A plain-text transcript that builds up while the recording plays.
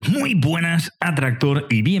Muy buenas, Atractor,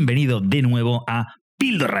 y bienvenido de nuevo a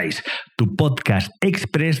PíldoRays, tu podcast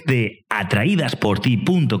express de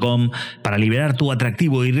atraídasporti.com para liberar tu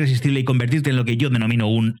atractivo irresistible y convertirte en lo que yo denomino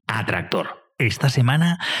un atractor. Esta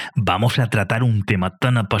semana vamos a tratar un tema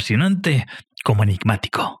tan apasionante como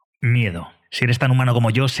enigmático: miedo. Si eres tan humano como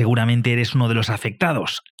yo, seguramente eres uno de los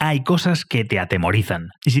afectados. Hay cosas que te atemorizan.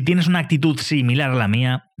 Y si tienes una actitud similar a la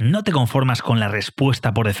mía, no te conformas con la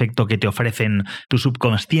respuesta por defecto que te ofrecen tu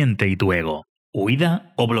subconsciente y tu ego.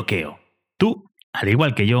 Huida o bloqueo. Tú, al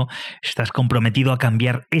igual que yo, estás comprometido a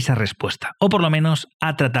cambiar esa respuesta, o por lo menos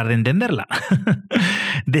a tratar de entenderla.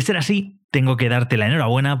 De ser así, tengo que darte la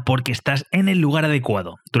enhorabuena porque estás en el lugar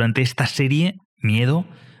adecuado. Durante esta serie, Miedo,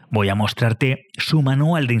 voy a mostrarte su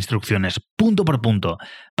manual de instrucciones, punto por punto,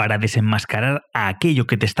 para desenmascarar a aquello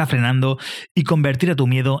que te está frenando y convertir a tu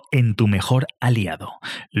miedo en tu mejor aliado.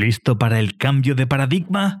 ¿Listo para el cambio de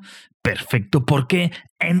paradigma? Perfecto, porque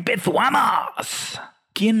 ¡empezamos!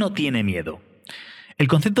 ¿Quién no tiene miedo? El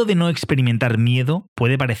concepto de no experimentar miedo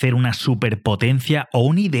puede parecer una superpotencia o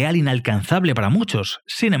un ideal inalcanzable para muchos.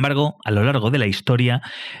 Sin embargo, a lo largo de la historia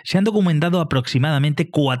se han documentado aproximadamente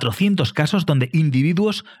 400 casos donde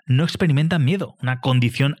individuos no experimentan miedo, una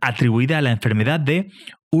condición atribuida a la enfermedad de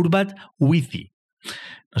Urban-Withy.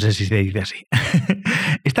 No sé si se dice así.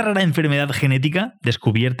 Esta rara enfermedad genética,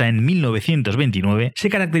 descubierta en 1929, se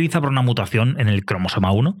caracteriza por una mutación en el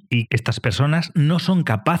cromosoma 1 y estas personas no son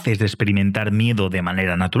capaces de experimentar miedo de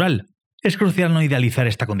manera natural. Es crucial no idealizar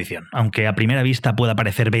esta condición. Aunque a primera vista pueda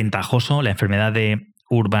parecer ventajoso, la enfermedad de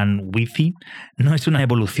Urban-Withy no es una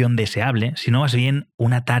evolución deseable, sino más bien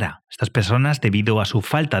una tara. Estas personas, debido a su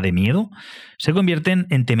falta de miedo, se convierten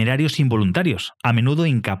en temerarios involuntarios, a menudo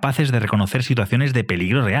incapaces de reconocer situaciones de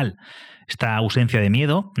peligro real. Esta ausencia de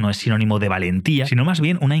miedo no es sinónimo de valentía, sino más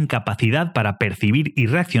bien una incapacidad para percibir y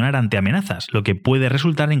reaccionar ante amenazas, lo que puede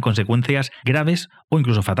resultar en consecuencias graves o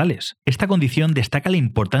incluso fatales. Esta condición destaca la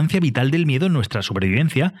importancia vital del miedo en nuestra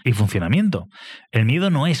supervivencia y funcionamiento. El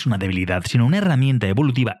miedo no es una debilidad, sino una herramienta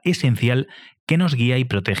evolutiva esencial que nos guía y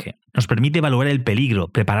protege. Nos permite evaluar el peligro,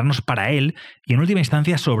 prepararnos para él y, en última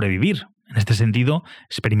instancia, sobrevivir. En este sentido,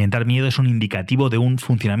 experimentar miedo es un indicativo de un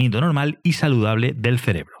funcionamiento normal y saludable del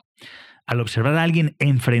cerebro. Al observar a alguien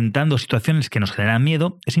enfrentando situaciones que nos generan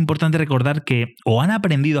miedo, es importante recordar que o han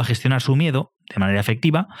aprendido a gestionar su miedo de manera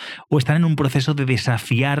efectiva o están en un proceso de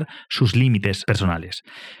desafiar sus límites personales.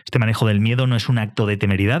 Este manejo del miedo no es un acto de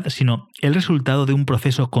temeridad, sino el resultado de un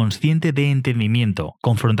proceso consciente de entendimiento,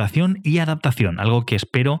 confrontación y adaptación, algo que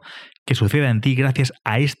espero que suceda en ti gracias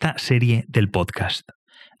a esta serie del podcast.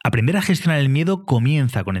 Aprender a gestionar el miedo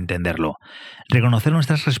comienza con entenderlo. Reconocer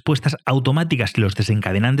nuestras respuestas automáticas y los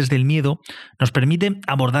desencadenantes del miedo nos permite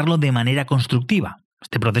abordarlo de manera constructiva.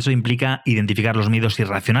 Este proceso implica identificar los miedos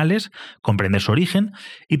irracionales, comprender su origen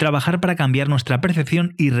y trabajar para cambiar nuestra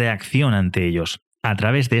percepción y reacción ante ellos. A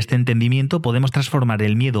través de este entendimiento podemos transformar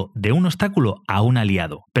el miedo de un obstáculo a un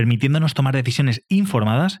aliado, permitiéndonos tomar decisiones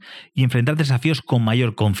informadas y enfrentar desafíos con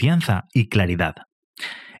mayor confianza y claridad.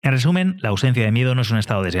 En resumen, la ausencia de miedo no es un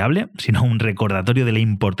estado deseable, sino un recordatorio de la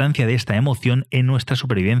importancia de esta emoción en nuestra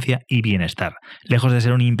supervivencia y bienestar. Lejos de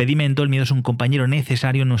ser un impedimento, el miedo es un compañero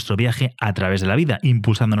necesario en nuestro viaje a través de la vida,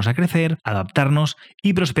 impulsándonos a crecer, adaptarnos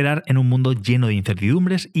y prosperar en un mundo lleno de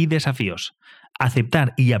incertidumbres y desafíos.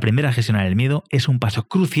 Aceptar y aprender a gestionar el miedo es un paso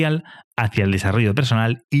crucial hacia el desarrollo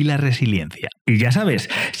personal y la resiliencia. Y ya sabes,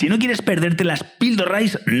 si no quieres perderte las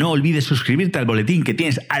PíldoRays, no olvides suscribirte al boletín que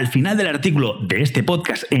tienes al final del artículo de este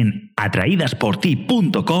podcast en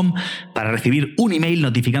atraídasporti.com para recibir un email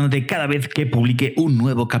notificándote cada vez que publique un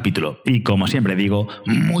nuevo capítulo. Y como siempre digo,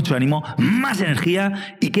 mucho ánimo, más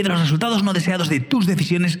energía y que de los resultados no deseados de tus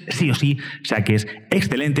decisiones sí o sí saques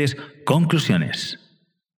excelentes conclusiones.